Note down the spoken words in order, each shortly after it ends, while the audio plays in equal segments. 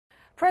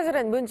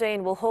President Moon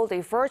Jae-in will hold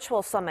a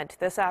virtual summit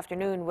this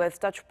afternoon with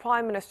Dutch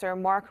Prime Minister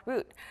Mark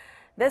Rutte.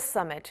 This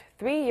summit,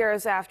 3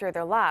 years after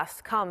their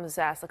last, comes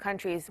as the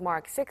countries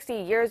mark 60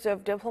 years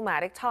of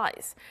diplomatic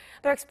ties.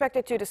 They're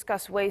expected to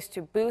discuss ways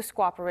to boost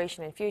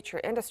cooperation in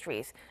future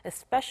industries,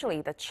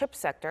 especially the chip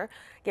sector,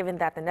 given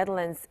that the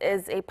Netherlands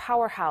is a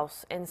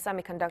powerhouse in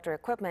semiconductor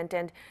equipment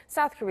and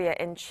South Korea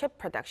in chip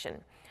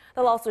production.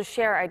 They'll also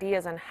share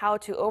ideas on how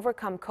to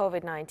overcome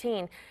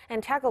COVID-19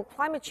 and tackle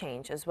climate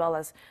change, as well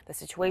as the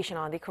situation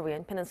on the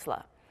Korean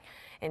Peninsula.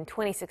 In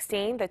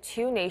 2016, the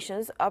two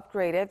nations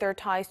upgraded their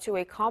ties to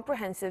a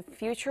comprehensive,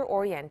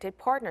 future-oriented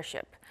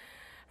partnership.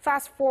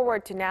 Fast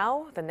forward to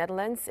now, the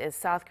Netherlands is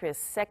South Korea's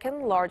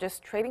second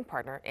largest trading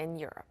partner in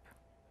Europe.